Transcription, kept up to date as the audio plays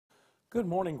Good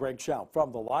morning, Greg Schaub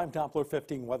from the Live Doppler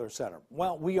 15 Weather Center.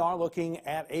 Well, we are looking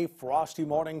at a frosty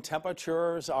morning.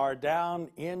 Temperatures are down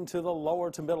into the lower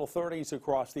to middle 30s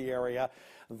across the area.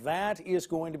 That is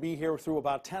going to be here through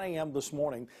about 10 a.m. this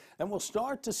morning. And we'll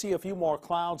start to see a few more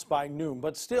clouds by noon,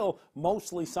 but still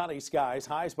mostly sunny skies,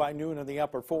 highs by noon in the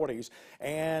upper 40s.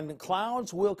 And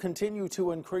clouds will continue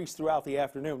to increase throughout the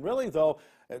afternoon. Really, though,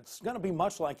 it's going to be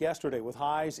much like yesterday with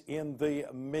highs in the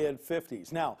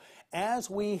mid-50s. Now, as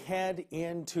we head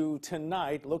into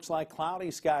tonight, looks like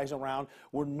cloudy skies around.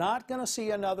 We're not going to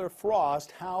see another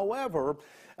frost. However,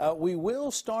 we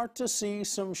will start to see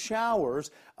some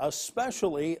showers,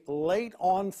 especially late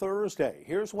on Thursday.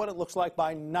 Here's what it looks like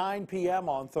by 9 p.m.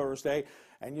 on Thursday.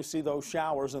 And you see those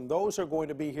showers, and those are going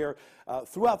to be here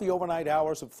throughout the overnight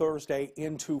hours of Thursday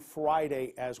into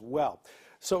Friday as well.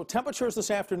 So temperatures this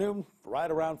afternoon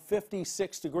right around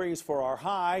 56 degrees for our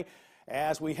high.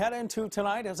 As we head into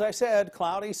tonight, as I said,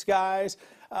 cloudy skies.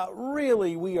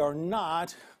 Really, we are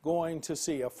not going to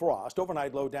see a frost.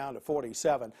 Overnight low down to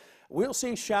 47. We'll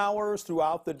see showers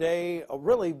throughout the day,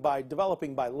 really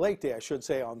developing by late day, I should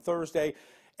say, on Thursday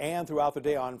and throughout the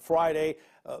day on Friday.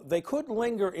 They could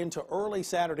linger into early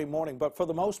Saturday morning, but for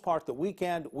the most part, the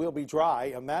weekend will be dry,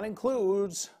 and that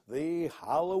includes the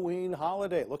Halloween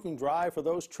holiday. Looking dry for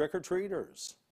those trick-or-treaters.